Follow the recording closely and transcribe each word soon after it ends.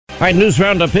All right, news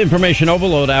roundup, information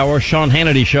overload hour, Sean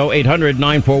Hannity Show,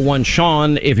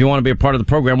 800-941-SEAN, if you want to be a part of the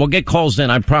program. We'll get calls in,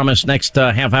 I promise, next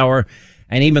half hour,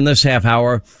 and even this half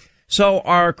hour. So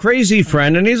our crazy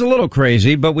friend, and he's a little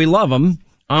crazy, but we love him,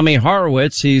 Ami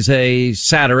Horowitz, he's a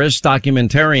satirist,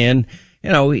 documentarian.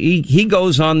 You know, he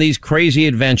goes on these crazy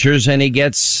adventures, and he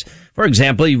gets, for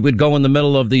example, he would go in the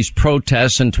middle of these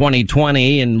protests in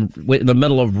 2020 and in the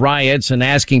middle of riots and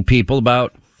asking people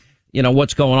about, you know,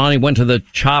 what's going on. He went to the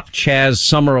Chop Chaz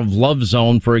Summer of Love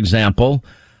Zone, for example.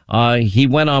 He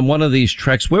went on one of these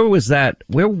treks. Where was that?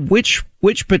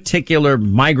 Which particular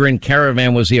migrant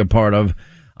caravan was he a part of?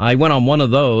 He went on one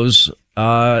of those,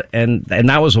 and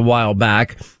that was a while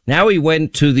back. Now he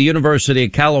went to the University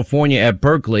of California at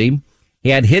Berkeley. He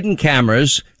had hidden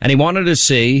cameras, and he wanted to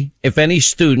see if any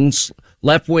students,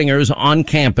 left-wingers on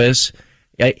campus,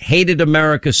 hated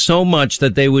America so much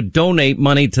that they would donate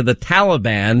money to the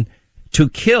Taliban to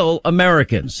kill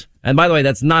Americans. And by the way,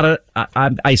 that's not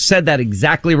I said that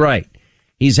exactly right.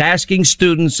 He's asking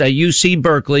students at UC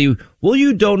Berkeley, will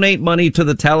you donate money to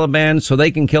the Taliban so they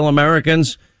can kill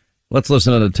Americans? Let's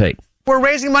listen to the tape. We're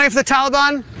raising money for the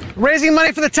Taliban. Raising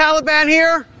money for the Taliban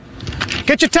here.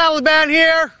 Get your Taliban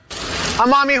here.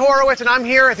 I'm Ami Horowitz, and I'm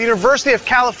here at the University of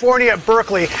California at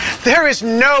Berkeley. There is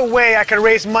no way I could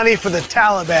raise money for the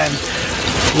Taliban,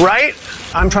 right?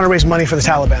 I'm trying to raise money for the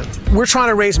Taliban. We're trying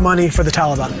to raise money for the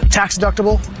Taliban. Tax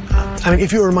deductible. I mean,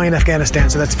 if you earn money in Afghanistan,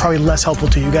 so that's probably less helpful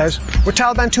to you guys. We're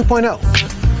Taliban 2.0.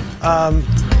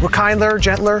 We're kinder,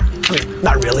 gentler. I mean,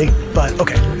 not really, but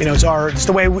okay. You know, it's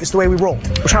the way we roll.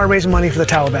 We're trying to raise money for the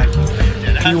Taliban.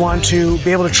 We want to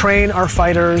be able to train our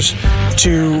fighters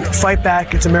to fight back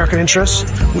against American interests.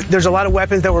 There's a lot of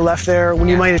weapons that were left there. We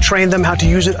need money to train them how to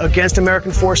use it against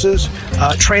American forces,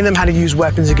 train them how to use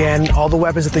weapons again, all the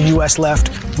weapons that the U.S. left.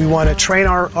 We want to train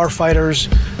our fighters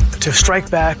to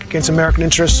strike back against American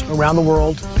interests around the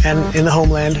world and in the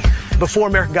homeland. Before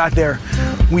America got there,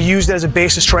 we used it as a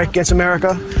base to strike against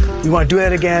America. We want to do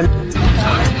that again.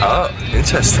 Oh,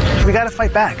 interesting. We got to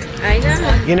fight back. I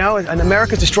know. You know, and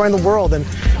America's destroying the world, and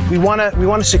we want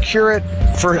to secure it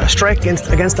for a strike against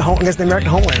the American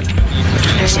homeland.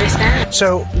 I understand.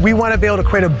 So we want to be able to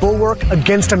create a bulwark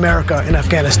against America in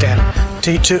Afghanistan,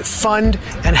 to fund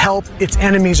and help its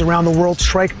enemies around the world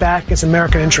strike back against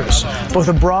American interests, both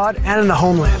abroad and in the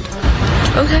homeland.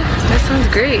 Okay, that sounds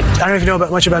great. I don't know if you know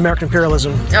much about American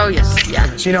imperialism. Oh, yes,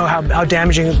 yeah. So you know how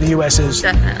damaging the U.S. is.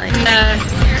 Definitely.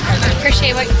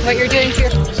 Appreciate what you're doing here.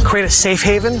 Create a safe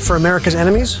haven for America's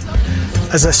enemies,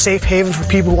 as a safe haven for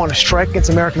people who want to strike against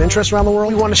American interests around the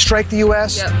world. We want to strike the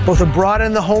U.S., both abroad and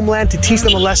in the homeland, to teach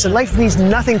them a lesson. Life means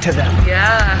nothing to them.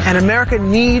 Yeah. And America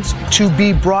needs to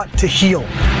be brought to heel.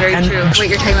 Very true. What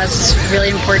you're talking about is really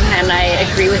important, and I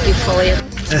agree with you fully. And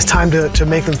it's time to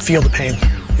make them feel the pain.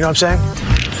 You know what I'm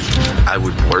saying? I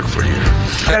would work for you.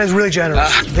 That is really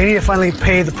generous. They need to finally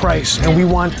pay the price, and we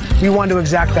want to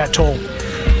exact that toll.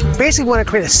 Basically, we want to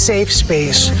create a safe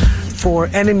space for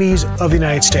enemies of the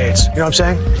United States. You know what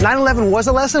I'm saying? 9/11 was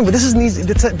a lesson, but they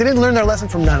didn't learn their lesson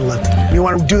from 9/11. You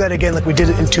want to do that again like we did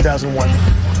it in 2001.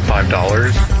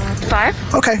 $5?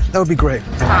 5? Okay, that would be great.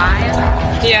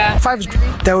 5? Yeah. 5 is,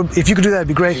 if you could do that, it'd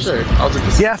be great. Sure, I'll do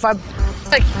this. Yeah, 5.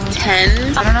 Like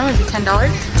 10? I don't know, maybe $10?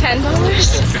 $10?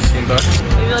 $15?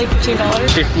 Maybe like $15?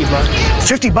 $50?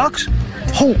 $50?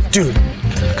 Oh, dude,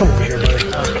 come over here,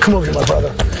 brother. Come over here, my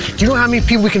brother. Do you know how many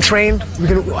people we can train?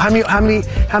 How many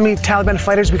Taliban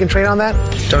fighters we can train on that?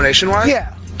 Donation-wise?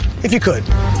 Yeah, if you could.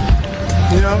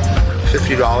 You know?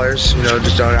 $50, you know,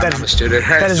 just donate. I'm a student.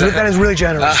 That is really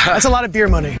generous. That's a lot of beer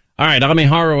money. All right, Ami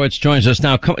Horowitz joins us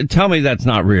now. Tell me that's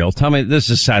not real. Tell me this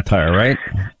is satire, right?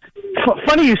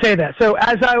 Funny you say that. So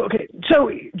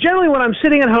generally when I'm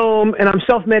sitting at home and I'm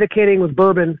self-medicating with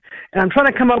bourbon and I'm trying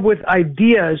to come up with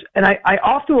ideas, and I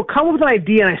often will come up with an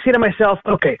idea and I say to myself,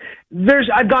 okay,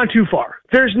 I've gone too far.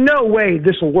 There's no way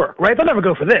this will work, right? They'll never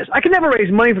go for this. I can never raise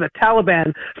money for the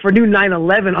Taliban for a new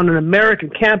 9/11 on an American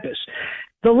campus.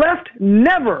 The left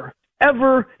never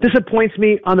ever disappoints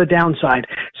me on the downside.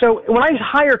 So when I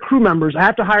hire crew members, I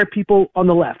have to hire people on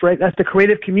the left, right? That's the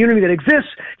creative community that exists.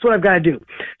 That's what I've got to do.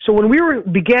 So when we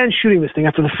began shooting this thing,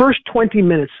 after the first 20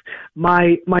 minutes,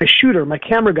 my shooter, my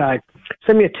camera guy,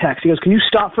 sent me a text. He goes, "Can you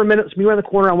stop for a minute? Let's meet around the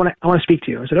corner. I want to speak to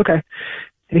you." I said, "Okay."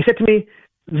 And he said to me,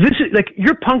 "This is like,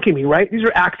 you're punking me, right? These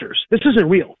are actors. This isn't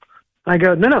real." I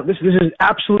go, no, this is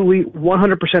absolutely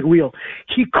 100% real.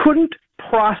 He couldn't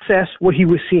process what he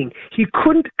was seeing. He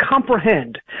couldn't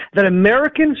comprehend that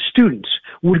American students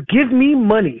would give me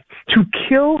money to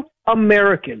kill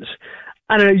Americans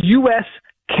on a U.S.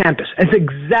 campus. That's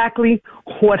exactly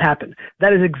what happened.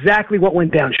 That is exactly what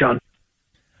went down, Sean.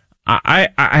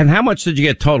 And how much did you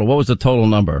get total? What was the total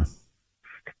number?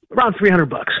 Around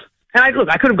 $300. And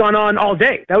I could have gone on all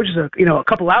day. That was just a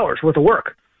couple hours worth of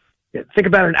work. Think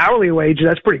about an hourly wage.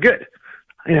 That's pretty good.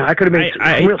 I could have made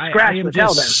some real scratch with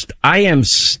Taliban. I am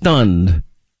stunned,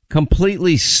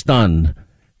 completely stunned.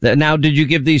 Now, did you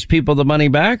give these people the money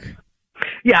back?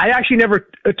 Yeah, I actually never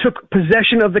took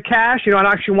possession of the cash. I don't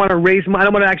actually want to raise money. I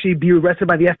don't want to actually be arrested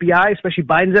by the FBI, especially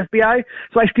Biden's FBI.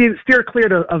 So I steer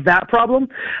clear of that problem.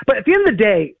 But at the end of the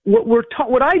day,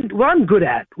 what I'm good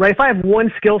at, right? If I have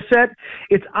one skill set,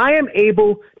 it's I am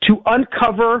able to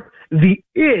uncover the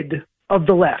id of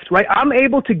the left, right? I'm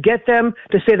able to get them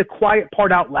to say the quiet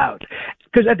part out loud.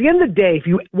 Because at the end of the day,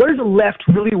 what does the left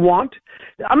really want?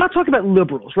 I'm not talking about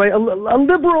liberals, right? A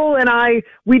liberal and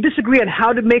we disagree on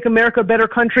how to make America a better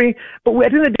country, but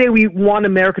at the end of the day, we want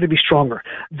America to be stronger.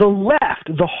 The left,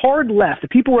 the hard left, the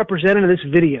people represented in this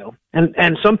video,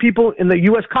 and some people in the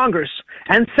U.S. Congress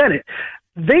and Senate,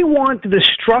 they want the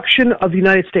destruction of the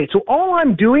United States. So all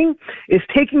I'm doing is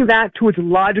taking that to its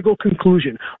logical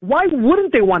conclusion. Why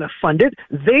wouldn't they want to fund it?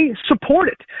 They support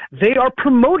it. They are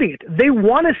promoting it. They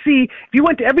want to see, if you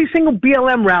went to every single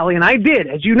BLM rally, and I did,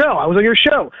 as you know, I was on your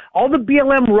show, all the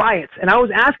BLM riots, and I was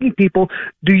asking people,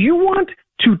 do you want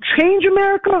to change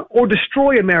America or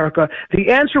destroy America?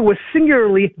 The answer was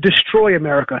singularly destroy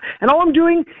America. And all I'm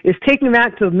doing is taking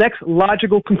that to the next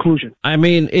logical conclusion. I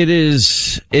mean,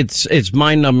 it's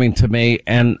mind-numbing to me,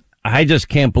 and I just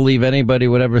can't believe anybody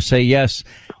would ever say yes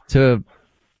to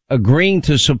agreeing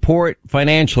to support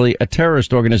financially a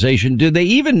terrorist organization. Do they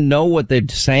even know what they're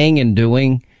saying and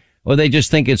doing? Or they just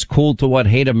think it's cool to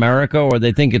hate America, or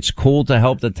they think it's cool to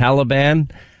help the Taliban,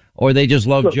 or they just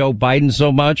love Joe Biden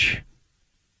so much?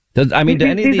 Do any of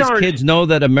these kids know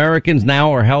that Americans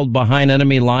now are held behind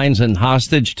enemy lines and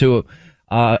hostage to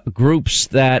groups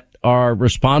that are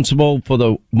responsible for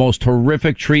the most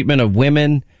horrific treatment of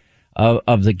women,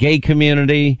 of the gay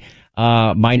community,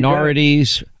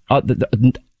 minorities,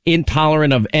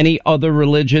 intolerant of any other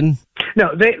religion?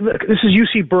 No, look, this is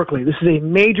UC Berkeley. This is a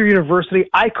major university.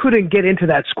 I couldn't get into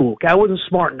that school. I wasn't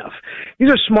smart enough. These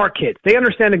are smart kids. They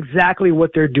understand exactly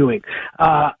what they're doing.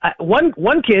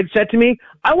 One kid said to me,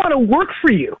 I want to work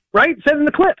for you, right? Said in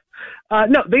the clip.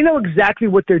 No, they know exactly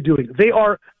what they're doing. They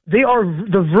are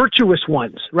the virtuous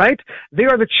ones, right? They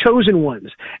are the chosen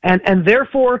ones. And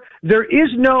therefore,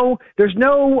 there's no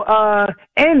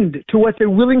end to what they're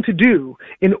willing to do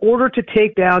in order to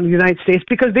take down the United States,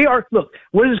 because look,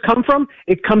 where does this come from?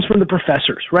 It comes from the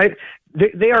professors, right?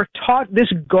 They are taught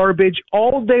this garbage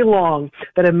all day long,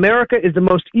 that America is the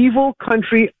most evil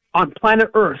country on planet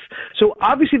Earth. So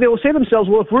obviously they will say to themselves,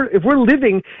 well, if we're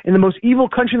living in the most evil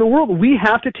country in the world, we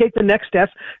have to take the next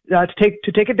steps to take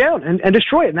it down and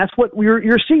destroy it. And that's what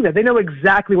you're seeing. That they know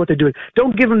exactly what they're doing.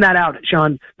 Don't give them that out,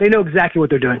 Sean. They know exactly what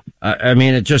they're doing. I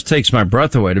mean, it just takes my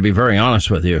breath away, to be very honest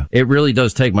with you. It really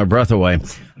does take my breath away.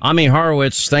 Ami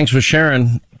Horowitz, thanks for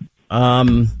sharing.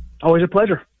 Always a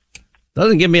pleasure.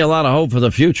 Doesn't give me a lot of hope for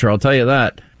the future, I'll tell you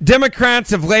that.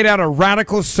 Democrats have laid out a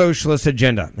radical socialist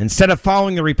agenda. Instead of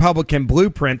following the Republican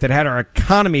blueprint that had our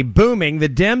economy booming, the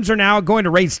Dems are now going to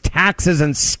raise taxes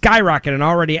and skyrocket an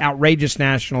already outrageous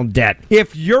national debt.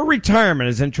 If your retirement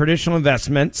is in traditional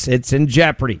investments, it's in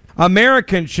jeopardy.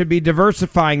 Americans should be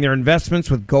diversifying their investments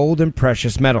with gold and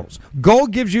precious metals.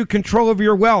 Gold gives you control over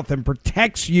your wealth and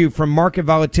protects you from market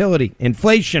volatility,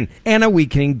 inflation, and a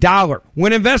weakening dollar.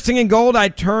 When investing in gold, I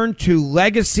turn to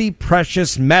Legacy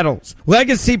Precious Metals.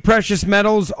 Legacy Precious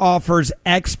Metals offers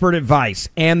expert advice,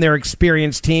 and their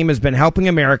experienced team has been helping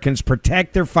Americans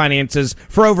protect their finances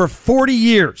for over 40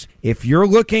 years. If you're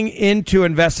looking into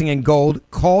investing in gold,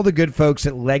 call the good folks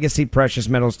at Legacy Precious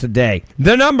Metals today.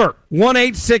 The number,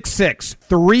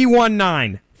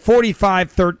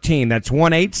 1-866-319-4513. That's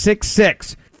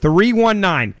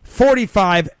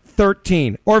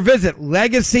 1-866-319-4513. Or visit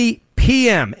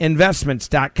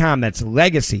LegacyPMInvestments.com. That's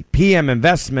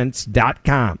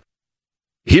LegacyPMInvestments.com.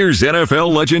 Here's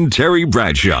NFL legend Terry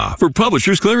Bradshaw for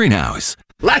Publishers Clearinghouse.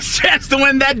 Last chance to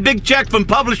win that big check from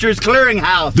Publishers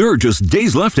Clearinghouse. There are just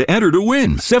days left to enter to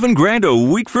win $7,000 a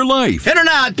week for life. Enter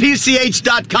now at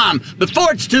PCH.com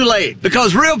before it's too late,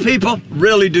 because real people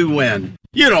really do win.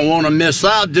 You don't want to miss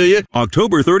out, do you?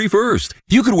 October 31st,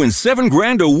 you could win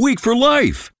 $7,000 a week for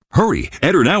life. Hurry,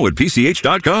 enter now at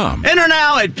PCH.com. Enter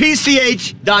now at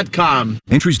PCH.com.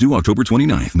 Entries due October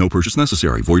 29th. No purchase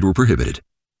necessary. Void where prohibited.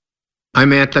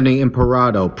 I'm Anthony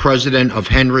Imperato, president of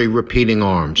Henry Repeating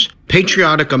Arms.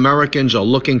 Patriotic Americans are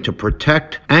looking to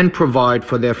protect and provide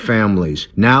for their families,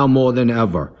 now more than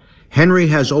ever. Henry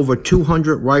has over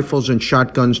 200 rifles and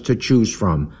shotguns to choose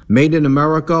from, made in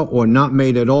America or not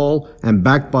made at all, and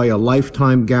backed by a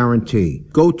lifetime guarantee.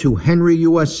 Go to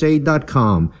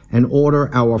henryusa.com and order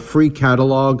our free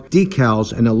catalog,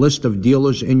 decals, and a list of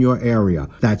dealers in your area.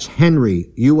 That's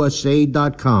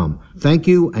henryusa.com. Thank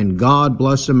you, and God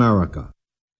bless America.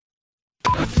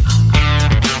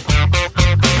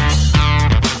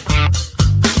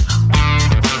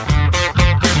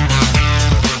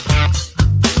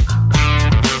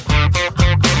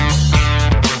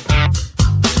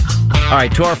 All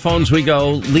right, to our phones we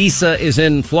go. Lisa is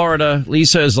in Florida.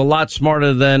 Lisa is a lot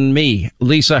smarter than me.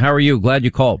 Lisa, how are you? Glad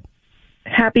you called.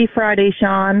 Happy Friday,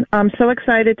 Sean. I'm so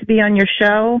excited to be on your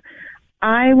show.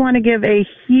 I want to give a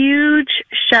huge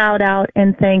shout out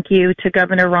and thank you to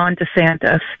Governor Ron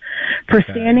DeSantis for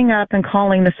standing up and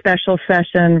calling the special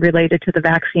session related to the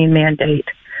vaccine mandate.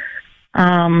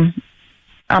 I'm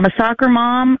a soccer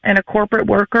mom and a corporate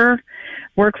worker.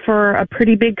 Work for a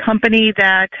pretty big company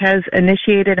that has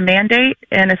initiated a mandate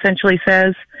and essentially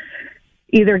says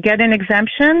either get an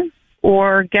exemption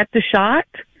or get the shot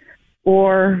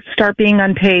or start being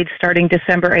unpaid starting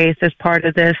December 8th as part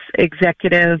of this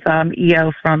executive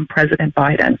EO from President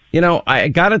Biden. You know, I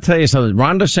got to tell you something.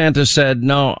 Ron DeSantis said,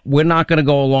 no, we're not going to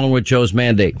go along with Joe's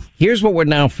mandate. Here's what we're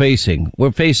now facing.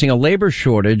 We're facing a labor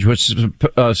shortage, which is,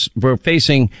 we're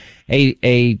facing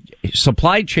a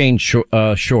supply chain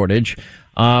shortage.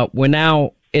 We're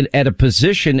now at a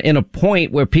position, in a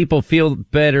point where people feel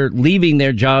better leaving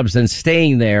their jobs than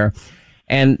staying there.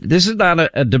 And this is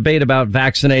not a debate about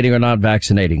vaccinating or not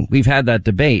vaccinating. We've had that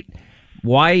debate.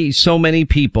 Why so many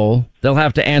people, they'll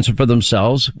have to answer for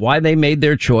themselves, why they made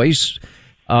their choice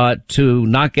to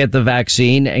not get the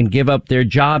vaccine and give up their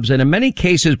jobs. And in many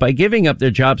cases, by giving up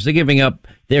their jobs, they're giving up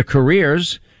their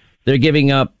careers. They're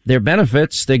giving up their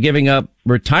benefits. They're giving up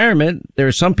retirement. There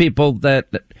are some people that,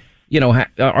 you know,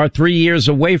 are 3 years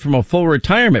away from a full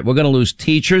retirement. We're going to lose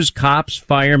teachers, cops,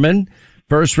 firemen,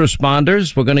 first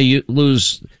responders. We're going to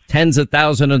lose tens of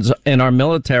thousands in our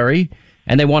military,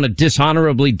 and they want to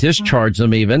dishonorably discharge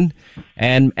them even.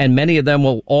 And many of them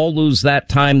will all lose that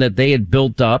time that they had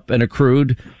built up and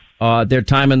accrued, their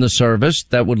time in the service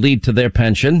that would lead to their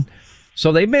pension.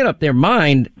 So they made up their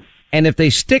mind. And if they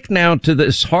stick now to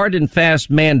this hard and fast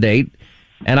mandate,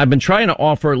 and I've been trying to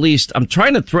offer, at least I'm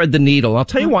trying to thread the needle. I'll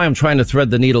tell you why I'm trying to thread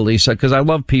the needle, Lisa, because I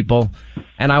love people,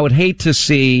 and I would hate to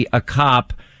see a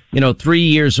cop, 3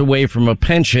 years away from a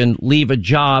pension, leave a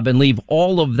job and leave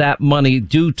all of that money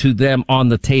due to them on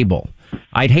the table.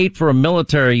 I'd hate for a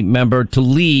military member to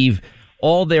leave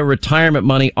all their retirement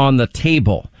money on the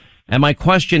table. And my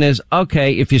question is,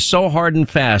 okay, if you're so hard and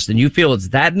fast and you feel it's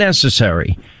that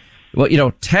necessary,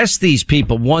 well, test these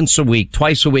people once a week,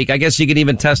 twice a week. I guess you can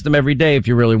even test them every day if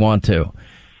you really want to.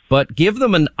 But give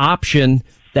them an option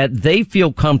that they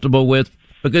feel comfortable with,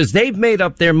 because they've made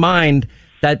up their mind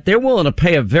that they're willing to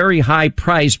pay a very high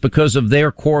price because of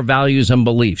their core values and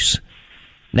beliefs.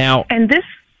 Now, and this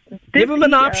give them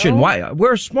an option. Why?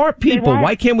 We're smart people.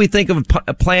 Why can't we think of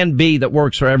a plan B that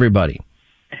works for everybody?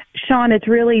 Sean, it's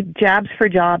really jabs for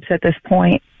jobs at this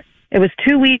point. It was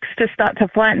 2 weeks to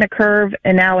flatten the curve,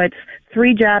 and now it's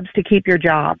 3 jabs to keep your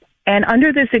job. And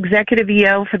under this executive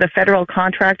EO for the federal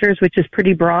contractors, which is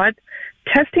pretty broad,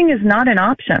 testing is not an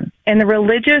option. And the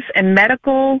religious and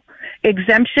medical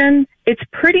exemption, it's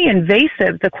pretty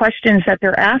invasive, the questions that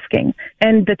they're asking.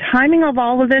 And the timing of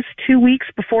all of this 2 weeks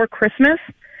before Christmas,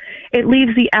 it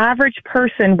leaves the average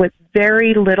person with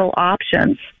very little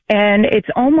options. And it's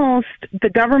almost the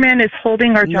government is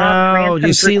holding our jobs ransom. No,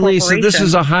 you see, Lisa, this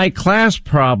is a high class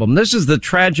problem. This is the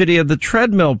tragedy of the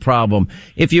treadmill problem.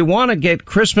 If you want to get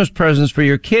Christmas presents for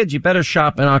your kids, you better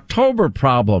shop in October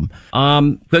problem.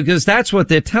 Because that's what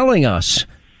they're telling us.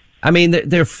 I mean,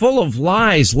 they're full of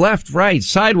lies, left, right,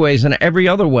 sideways, and every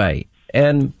other way.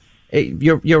 And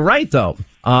you're right, though.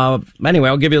 Anyway,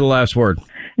 I'll give you the last word.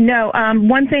 No,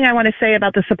 one thing I want to say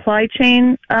about the supply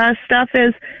chain stuff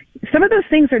is some of those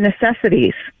things are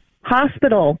necessities.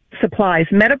 Hospital supplies,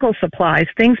 medical supplies,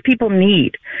 things people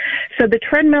need. So the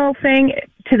treadmill thing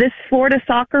to this Florida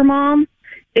soccer mom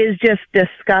is just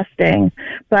disgusting.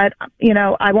 But,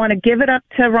 I want to give it up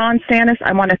to Ron DeSantis.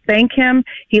 I want to thank him.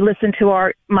 He listened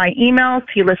to my emails.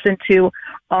 He listened to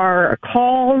our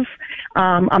calls.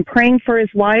 I'm praying for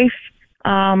his wife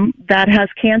that has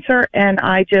cancer, and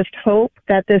I just hope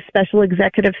that this special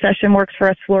executive session works for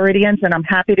us Floridians, and I'm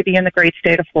happy to be in the great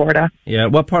state of Florida. Yeah,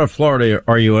 what part of Florida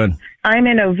are you in? I'm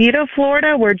in Oviedo,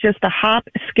 Florida. We're just a hop,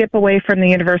 skip away from the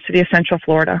University of Central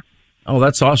Florida. Oh,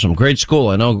 that's awesome. Great school.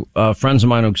 I know friends of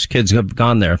mine whose kids have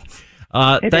gone there.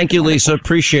 Thank you, Lisa.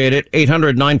 Appreciate it.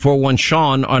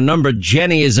 800-941-SEAN. Our number,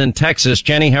 Jenny is in Texas.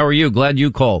 Jenny, how are you? Glad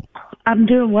you called. I'm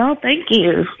doing well, thank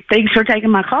you. Thanks for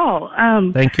taking my call.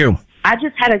 Thank you. I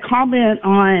just had a comment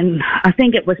on, I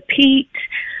think it was Pete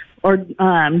or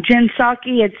Jen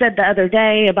Psaki had said the other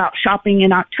day about shopping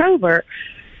in October.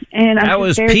 And that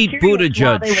was Pete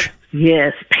Buttigieg.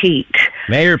 Yes, Pete.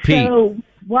 Mayor Pete. So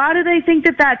why do they think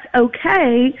that that's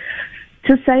okay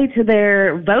to say to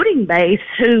their voting base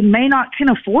who may not can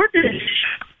afford this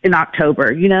in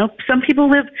October? You know, some people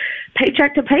live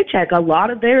paycheck to paycheck. A lot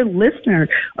of their listeners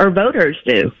or voters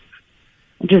do.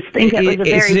 I just think it was a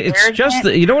very it's just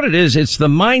you know what it is? It's the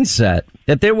mindset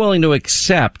that they're willing to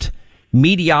accept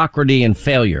mediocrity and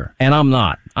failure. And I'm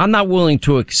not. I'm not willing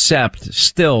to accept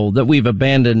still that we've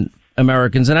abandoned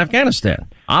Americans in Afghanistan.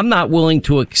 I'm not willing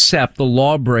to accept the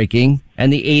law breaking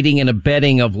and the aiding and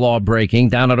abetting of law breaking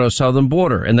down at our southern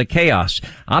border and the chaos.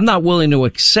 I'm not willing to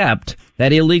accept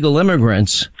that illegal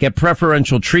immigrants get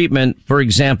preferential treatment. For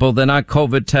example, they're not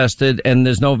COVID tested and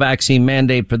there's no vaccine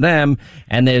mandate for them,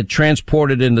 and they're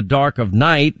transported in the dark of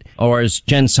night, or as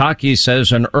Jen Psaki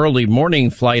says, an early morning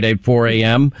flight at 4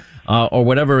 a.m., or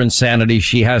whatever insanity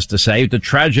she has to say. The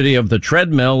tragedy of the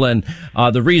treadmill, and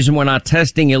the reason we're not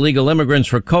testing illegal immigrants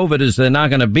for COVID is they're not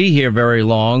going to be here very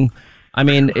long. I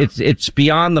mean, it's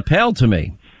beyond the pale to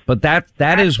me. But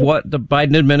that is what the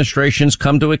Biden administration's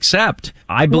come to accept.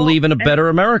 I believe in a better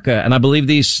America, and I believe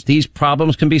these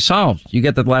problems can be solved. You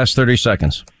get the last 30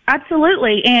 seconds.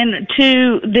 Absolutely. And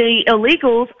to the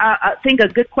illegals, I think a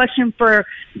good question for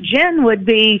Jen would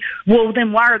be, well,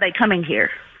 then why are they coming here?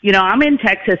 You know, I'm in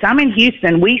Texas. I'm in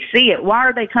Houston. We see it. Why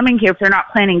are they coming here if they're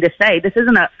not planning to stay? This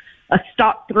isn't a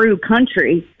stop-through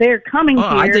country. They're coming here.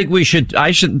 I think we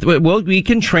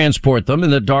can transport them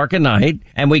in the dark of night,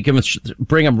 and we can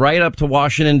bring them right up to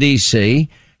Washington, D.C.,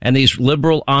 and these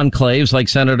liberal enclaves like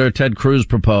Senator Ted Cruz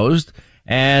proposed,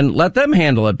 and let them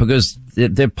handle it, because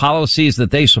they're policies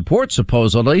that they support,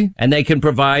 supposedly, and they can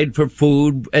provide for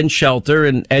food and shelter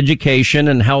and education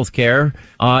and health care,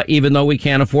 even though we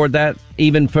can't afford that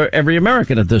even for every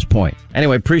American at this point.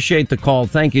 Anyway, appreciate the call.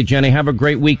 Thank you, Jenny. Have a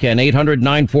great weekend.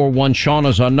 800-941-SEAN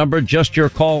is our number. Just your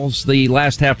calls the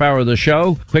last half hour of the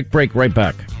show. Quick break, right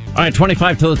back. All right,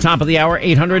 25 to the top of the hour,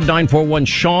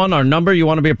 800-941-SEAN, our number. You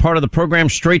want to be a part of the program,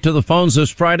 straight to the phones this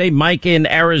Friday. Mike in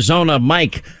Arizona.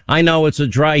 Mike, I know it's a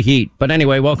dry heat, but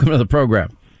anyway, welcome to the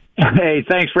program. Hey,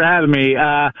 thanks for having me.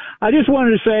 I just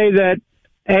wanted to say that,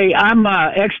 hey, I'm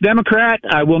an ex-Democrat.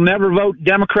 I will never vote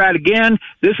Democrat again.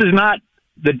 This is not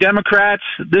the Democrats.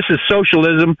 This is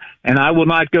socialism, and I will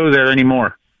not go there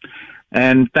anymore.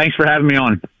 And thanks for having me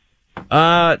on.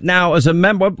 Now, as a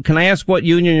member, can I ask what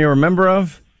union you're a member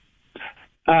of?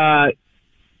 I'd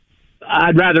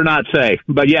rather not say,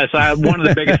 but yes, I'm one of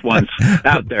the biggest ones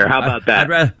out there. How about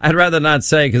that? I'd rather not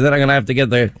say, because then I'm going to have to get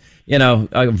the,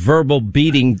 a verbal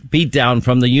beat down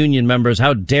from the union members.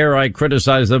 How dare I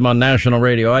criticize them on national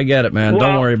radio? I get it, man.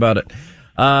 Don't worry about it.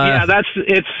 Yeah,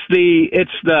 it's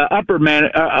the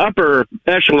upper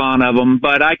echelon of them.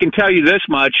 But I can tell you this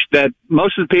much, that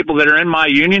most of the people that are in my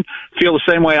union feel the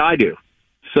same way I do.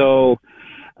 So,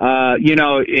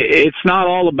 it's not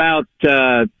all about,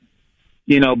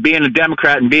 being a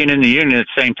Democrat and being in the union at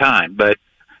the same time. But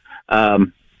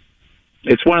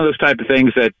it's one of those type of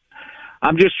things that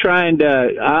I'm just trying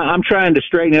to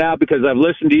straighten it out, because I've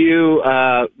listened to you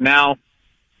now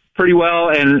pretty well,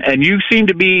 and you seem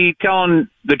to be telling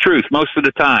the truth most of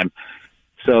the time.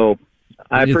 So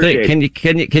I appreciate it.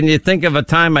 Can you think of a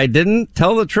time I didn't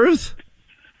tell the truth?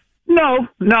 No.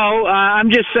 I'm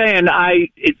just saying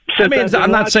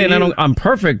I'm not saying I'm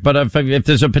perfect, but if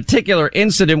there's a particular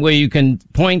incident where you can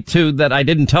point to that I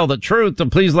didn't tell the truth, then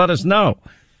please let us know.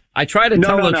 I try to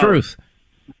tell the truth.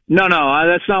 No,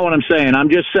 that's not what I'm saying. I'm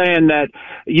just saying that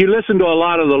you listen to a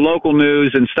lot of the local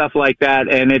news and stuff like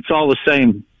that, and it's all the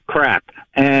same crap.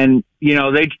 And,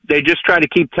 they just try to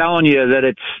keep telling you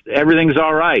that everything's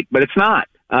all right, but it's not.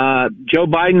 Joe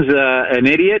Biden's an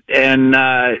idiot, and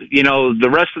the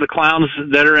rest of the clowns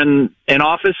that are in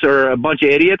office are a bunch of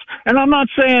idiots. And I'm not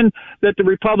saying that the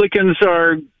Republicans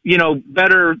are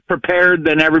better prepared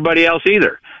than everybody else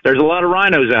either. There's a lot of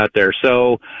rhinos out there.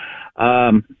 So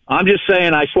I'm just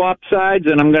saying I swapped sides,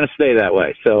 and I'm going to stay that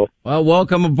way. So, well,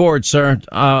 welcome aboard, sir.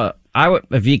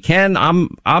 If you can,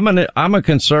 I'm a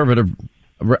conservative.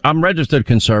 I'm registered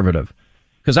conservative.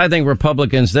 Because I think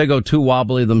Republicans, they go too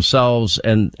wobbly themselves,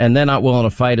 and they're not willing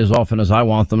to fight as often as I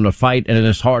want them to fight, and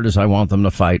as hard as I want them to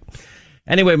fight.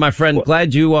 Anyway, my friend,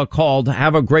 glad you called.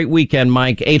 Have a great weekend,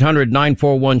 Mike.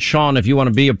 800-941-SEAN if you want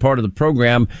to be a part of the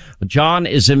program. John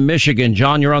is in Michigan.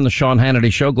 John, you're on the Sean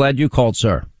Hannity Show. Glad you called,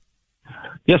 sir.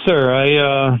 Yes, sir.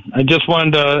 I just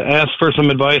wanted to ask for some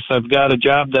advice. I've got a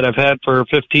job that I've had for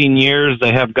 15 years.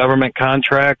 They have government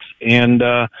contracts, and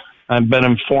I've been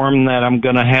informed that I'm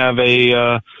going to have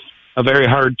a very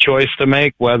hard choice to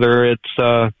make, whether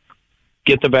it's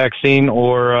get the vaccine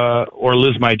or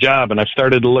lose my job. And I've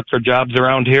started to look for jobs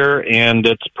around here, and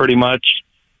it's pretty much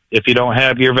if you don't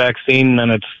have your vaccine,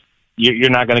 then you're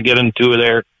not going to get into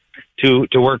there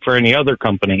to work for any other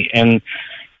company. And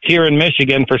here in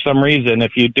Michigan, for some reason,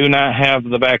 if you do not have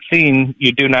the vaccine,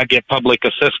 you do not get public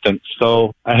assistance.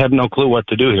 So I have no clue what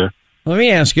to do here. Let me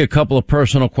ask you a couple of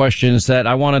personal questions that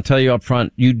I want to tell you up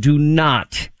front. You do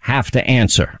not have to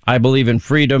answer. I believe in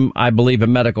freedom. I believe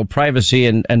in medical privacy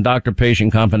and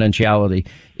doctor-patient confidentiality.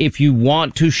 If you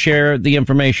want to share the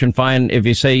information, fine. If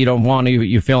you say you don't want to,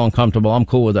 you feel uncomfortable, I'm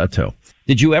cool with that too.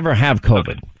 Did you ever have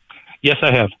COVID? Okay. Yes,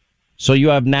 I have. So you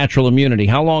have natural immunity.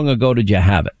 How long ago did you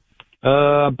have it?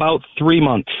 About 3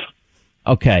 months.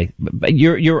 Okay. But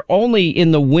you're only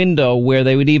in the window where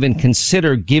they would even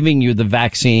consider giving you the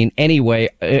vaccine anyway,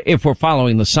 if we're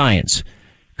following the science.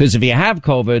 Because if you have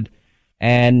COVID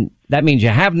and that means you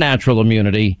have natural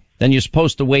immunity, then you're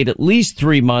supposed to wait at least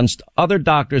 3 months. Other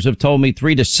doctors have told me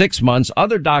 3 to 6 months.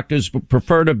 Other doctors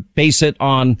prefer to base it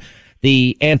on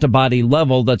the antibody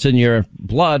level that's in your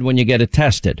blood when you get it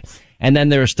tested. And then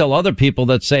there are still other people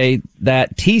that say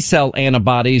that T-cell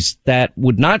antibodies that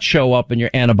would not show up in your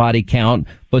antibody count,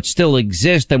 but still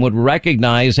exist and would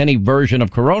recognize any version of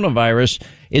coronavirus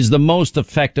is the most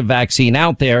effective vaccine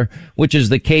out there, which is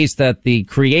the case that the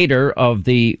creator of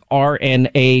the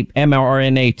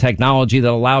mRNA technology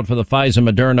that allowed for the Pfizer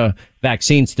Moderna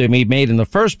vaccines to be made in the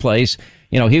first place.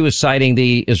 You know, he was citing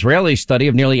the Israeli study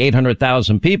of nearly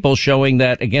 800,000 people showing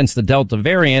that against the Delta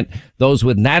variant, those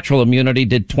with natural immunity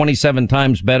did 27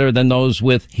 times better than those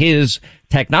with his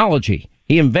technology.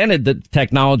 He invented the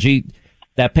technology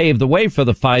that paved the way for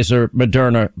the Pfizer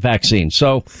Moderna vaccine.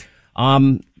 So,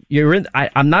 I'm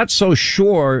not so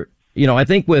sure, you know, I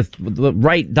think with the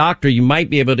right doctor, you might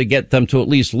be able to get them to at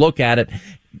least look at it.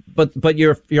 But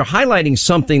you're highlighting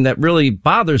something that really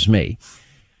bothers me,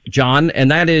 John,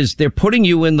 and that is they're putting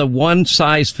you in the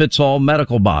one-size-fits-all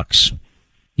medical box.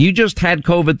 You just had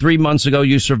COVID 3 months ago.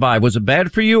 You survived. Was it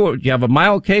bad for you, or do you have a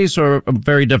mild case or a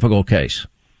very difficult case?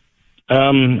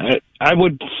 I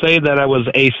would say that I was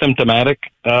asymptomatic.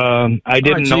 I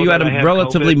didn't know so you that had a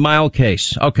relatively mild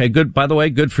case. Okay, good. By the way,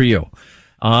 good for you.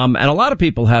 And a lot of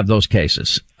people have those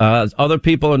cases. Other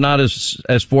people are not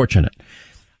as fortunate.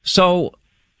 So,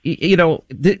 you know,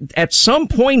 at some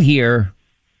point here,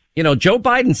 you know, Joe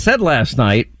Biden said last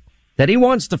night that he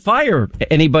wants to fire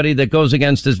anybody that goes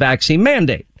against his vaccine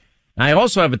mandate. I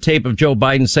also have a tape of Joe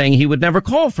Biden saying he would never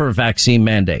call for a vaccine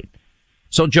mandate.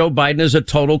 So Joe Biden is a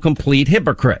total, complete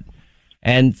hypocrite.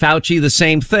 And Fauci, the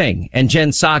same thing. And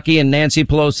Jen Psaki and Nancy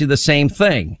Pelosi, the same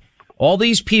thing. All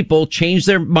these people change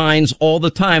their minds all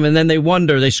the time, and then they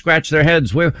wonder, they scratch their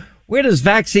heads, where does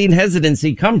vaccine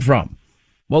hesitancy come from?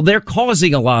 Well, they're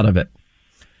causing a lot of it.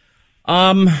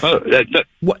 I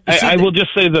will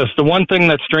just say this. The one thing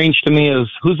that's strange to me is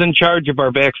who's in charge of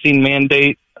our vaccine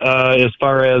mandate as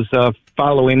far as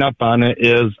following up on it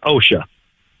is OSHA.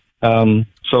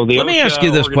 So the Let me ask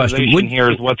you this question. Here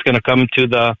is what's going to come to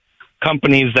the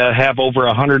companies that have over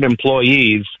 100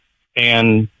 employees,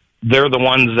 and they're the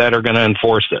ones that are going to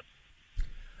enforce it.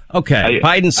 Okay.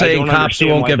 Biden saying cops who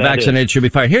won't get vaccinated should be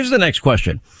fired. Here's the next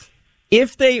question.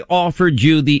 If they offered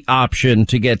you the option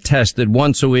to get tested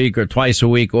once a week or twice a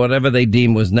week, or whatever they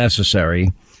deem was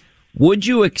necessary, would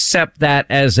you accept that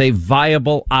as a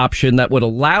viable option that would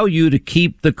allow you to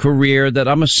keep the career that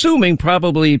I'm assuming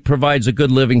probably provides a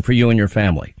good living for you and your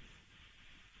family?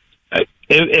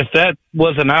 If that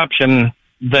was an option,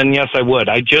 then yes, I would.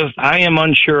 I am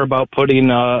unsure about putting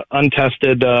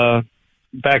untested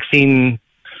vaccine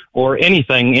or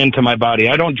anything into my body.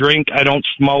 I don't drink, I don't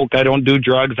smoke, I don't do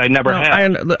drugs. I never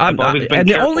have. I've always been and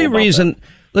the careful only about reason, that.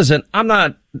 listen, I'm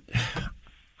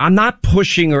not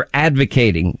pushing or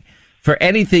advocating for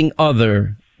anything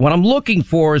other. What I'm looking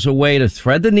for is a way to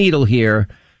thread the needle here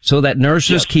so that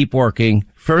nurses keep working,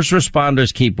 first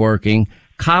responders keep working,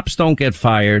 cops don't get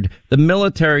fired, the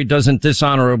military doesn't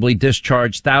dishonorably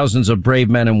discharge thousands of brave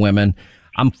men and women.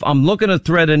 I'm looking to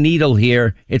thread a needle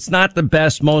here. It's not the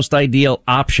best, most ideal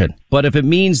option, but if it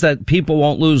means that people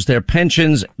won't lose their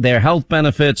pensions, their health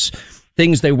benefits,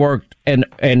 things they worked and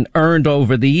earned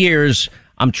over the years,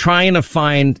 I'm trying to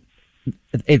find.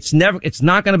 It's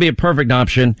not going to be a perfect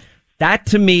option. That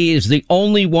to me is the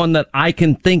only one that I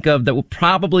can think of that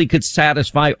probably could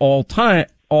satisfy all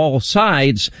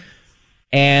sides.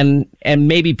 and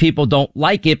maybe people don't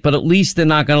like it, but at least they're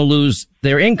not going to lose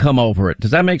their income over it.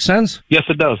 Does that make sense? Yes,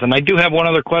 it does. And I do have one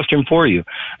other question for you.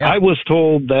 Yeah. I was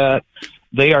told that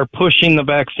they are pushing the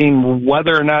vaccine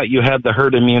whether or not you have the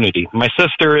herd immunity. My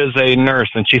sister is a nurse,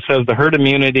 and she says the herd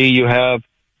immunity, you have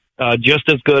just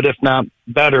as good, if not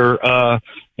better,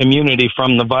 immunity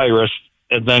from the virus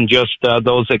than just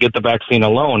those that get the vaccine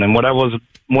alone. And what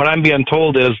I'm being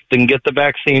told is then get the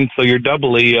vaccine so you're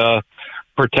doubly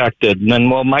protected. And then,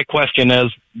 well, my question is,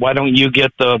 why don't you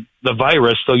get the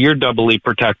virus so you're doubly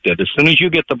protected? As soon as you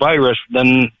get the virus,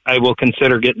 then I will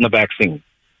consider getting the vaccine.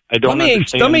 I don't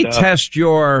understand. Let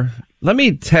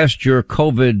me test your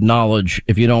COVID knowledge,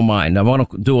 if you don't mind. I want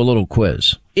to do a little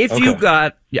quiz. If you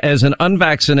got, as an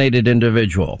unvaccinated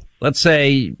individual, let's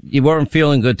say you weren't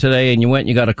feeling good today and you went and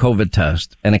you got a COVID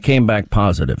test and it came back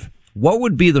positive, what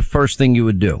would be the first thing you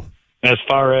would do? As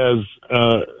far as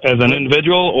an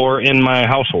individual or in my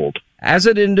household? As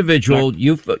an individual,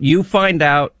 you find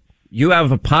out you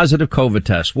have a positive COVID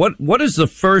test. What is the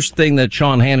first thing that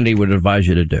Sean Hannity would advise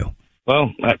you to do?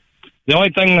 Well, the only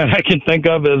thing that I can think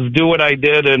of is do what I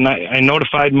did, and I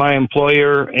notified my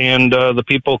employer and the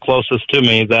people closest to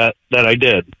me that I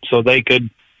did, so they could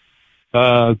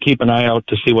keep an eye out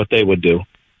to see what they would do.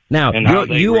 Now,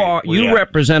 you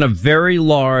represent a very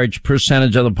large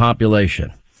percentage of the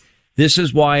population. This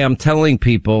is why I'm telling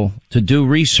people to do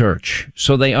research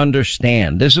so they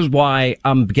understand. This is why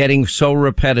I'm getting so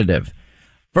repetitive.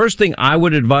 First thing I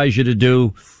would advise you to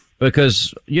do,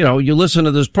 because, you listen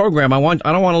to this program. I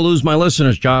don't want to lose my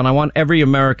listeners, John. I want every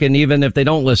American, even if they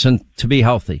don't listen, to be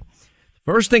healthy.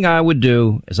 First thing I would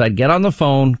do is I'd get on the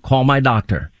phone, call my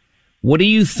doctor. What do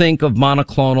you think of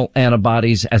monoclonal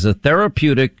antibodies as a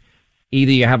therapeutic?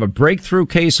 Either you have a breakthrough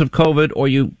case of COVID or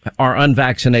you are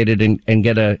unvaccinated and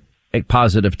get a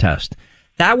positive test.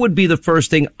 That would be the first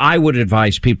thing I would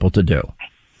advise people to do.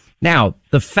 Now,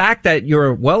 the fact that you're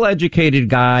a well-educated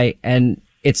guy and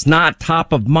it's not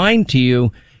top of mind to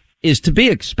you is to be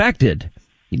expected.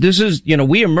 This is,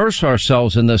 we immerse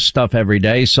ourselves in this stuff every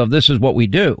day, so this is what we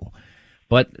do.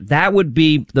 But that would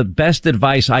be the best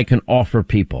advice I can offer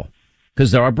people,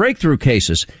 because there are breakthrough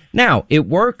cases. Now, it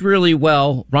worked really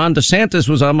well. Ron DeSantis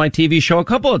was on my TV show a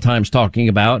couple of times talking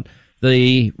about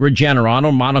the Regeneron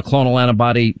or monoclonal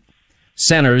antibody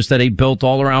centers that he built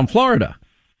all around Florida.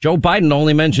 Joe Biden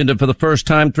only mentioned it for the first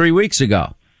time 3 weeks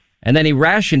ago. And then he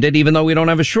rationed it even though we don't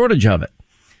have a shortage of it.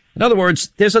 In other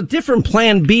words, there's a different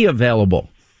plan B available.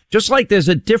 Just like there's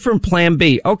a different plan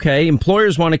B. Okay,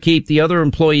 employers want to keep the other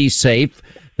employees safe.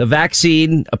 The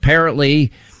vaccine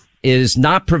apparently is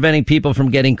not preventing people from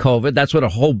getting COVID.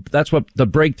 That's what the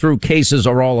breakthrough cases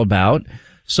are all about.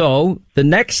 So the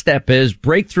next step is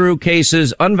breakthrough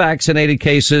cases, unvaccinated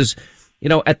cases.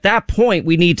 At that point,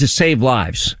 we need to save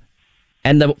lives.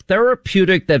 And the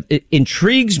therapeutic that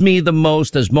intrigues me the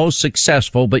most as most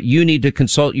successful, but you need to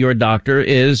consult your doctor,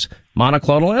 is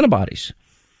monoclonal antibodies.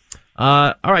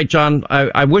 All right, John,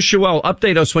 I wish you well.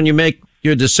 Update us when you make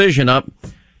your decision up.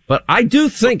 But I do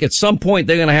think at some point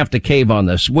they're going to have to cave on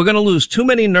this. We're going to lose too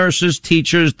many nurses,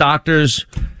 teachers, doctors.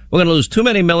 We're going to lose too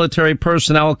many military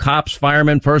personnel, cops,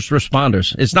 firemen, first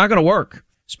responders. It's not going to work,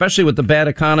 especially with the bad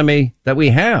economy that we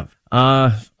have.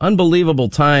 Unbelievable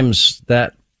times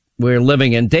that we're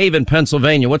living in. Dave in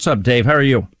Pennsylvania. What's up, Dave? How are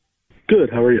you?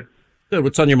 Good. How are you? Good.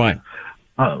 What's on your mind?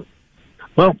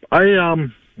 Well, I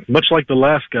much like the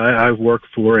last guy, I work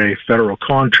for a federal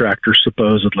contractor,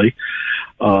 supposedly.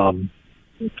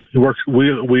 We're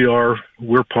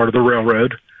part of the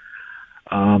railroad,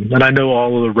 and I know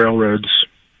all of the railroads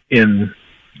in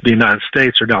the United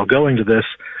States are now going to this,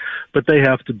 but they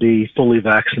have to be fully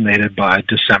vaccinated by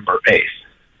December 8th.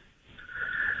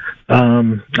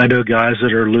 I know guys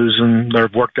that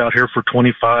they've worked out here for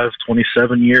 25,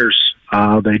 27 years.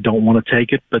 They don't want to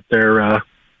take it, but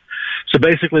so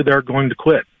basically they're going to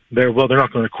quit. They're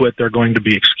not going to quit. They're going to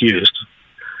be excused.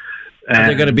 Are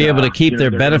they going to be able to keep their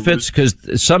benefits? Because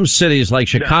some cities like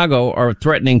Chicago are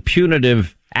threatening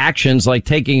punitive actions like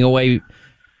taking away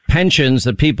pensions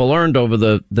that people earned over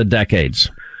the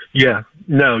decades. Yeah.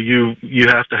 No, you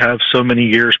have to have so many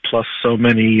years plus so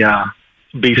many to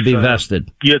be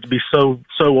vested. You have to be so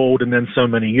old and then so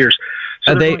many years.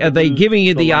 So are they giving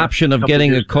you the option of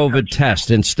getting a COVID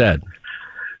test instead?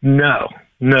 No.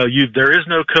 There is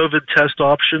no COVID test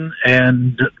option,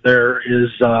 and there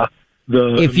is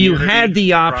If you had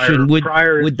the option,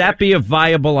 would that be a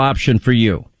viable option for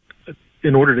you?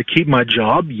 In order to keep my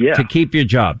job, yeah. To keep your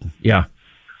job, yeah.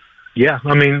 Yeah,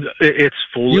 I mean, it's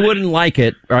foolish. You wouldn't like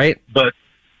it, right? But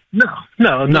no.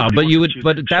 But you would.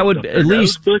 But that would at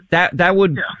least that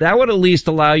would at least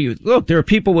allow you. Look, there are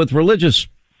people with religious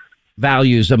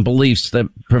values and beliefs that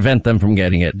prevent them from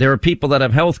getting it. There are people that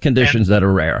have health conditions that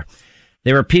are rare.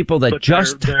 There are people that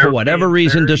just, for whatever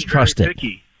reason, distrust it.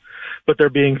 Picky. But they're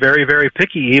being very, very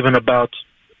picky even about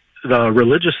the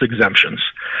religious exemptions.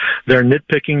 They're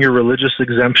nitpicking your religious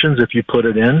exemptions if you put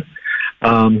it in.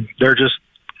 They're just,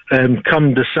 and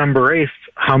come December 8th,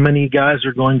 how many guys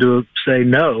are going to say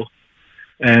no?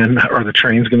 And are the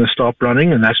trains going to stop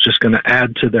running? And that's just going to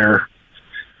add to their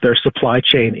supply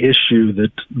chain issue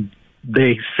that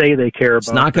they say they care about.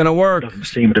 It's not going to work.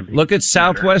 Seem to be. Look at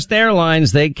Southwest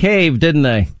Airlines. They caved, didn't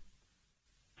they?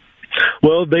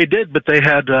 Well, they did, but they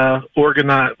had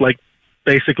organized, like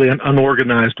basically an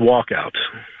unorganized walkout.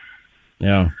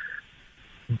 Yeah.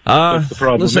 That's the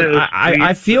problem. Listen,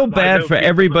 I feel bad for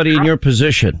everybody in your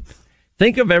position.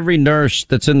 Think of every nurse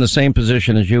that's in the same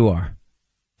position as you are.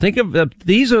 Think of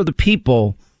these are the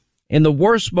people in the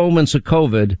worst moments of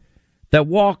COVID that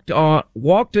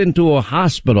walked into a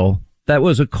hospital that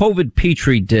was a COVID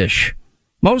petri dish.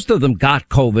 Most of them got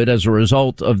COVID as a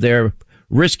result of their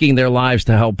risking their lives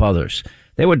to help others.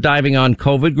 They were diving on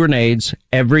COVID grenades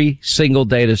every single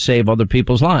day to save other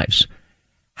people's lives.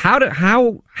 How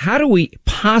do we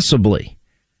possibly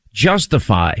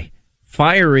justify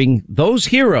firing those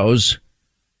heroes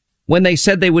when they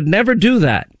said they would never do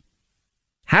that?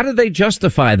 How do they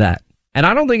justify that? And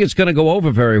I don't think it's going to go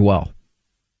over very well.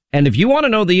 And if you want to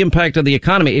know the impact of the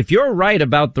economy, if you're right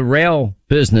about the rail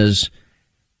business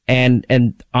and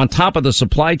on top of the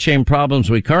supply chain problems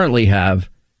we currently have,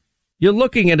 you're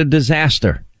looking at a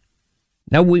disaster.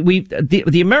 Now,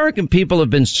 the American people have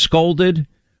been scolded.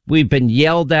 We've been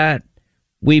yelled at.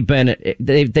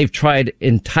 They've tried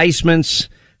enticements.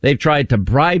 They've tried to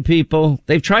bribe people.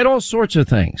 They've tried all sorts of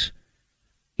things.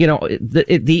 You know,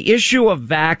 the issue of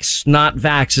vax, not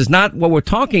vax is not what we're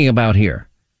talking about here.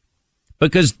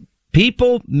 Because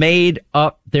people made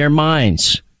up their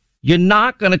minds. You're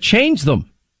not going to change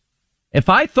them. If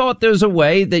I thought there's a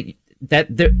way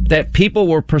that people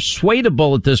were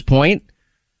persuadable at this point,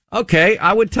 okay,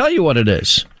 I would tell you what it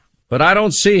is. But I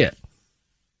don't see it.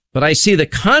 But I see the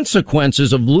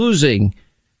consequences of losing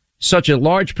such a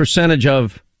large percentage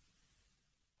of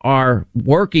our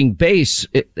working base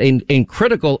in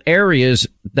critical areas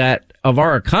that of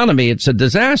our economy. It's a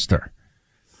disaster.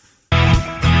 All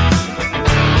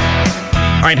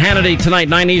right, Hannity, tonight,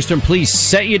 9 Eastern, please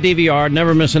set your DVR.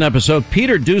 Never miss an episode.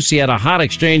 Peter Doocy had a hot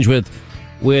exchange with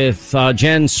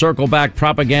Jen Circleback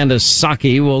propagandist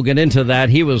Psaki. We'll get into that.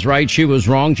 He was right. She was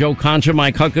wrong. Joe Concha,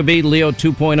 Mike Huckabee, Leo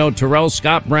 2.0, Terrell,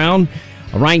 Scott Brown,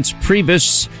 Reince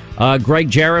Priebus, Greg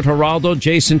Jarrett, Geraldo,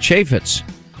 Jason Chaffetz.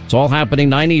 It's all happening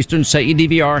 9 Eastern. Set your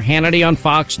DVR. Hannity on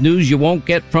Fox News. You won't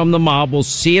get from the mob. We'll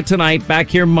see you tonight. Back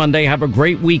here Monday. Have a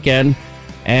great weekend.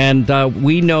 And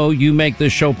we know you make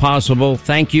this show possible.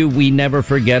 Thank you. We never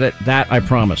forget it. That I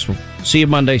promise. We'll see you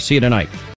Monday. See you tonight.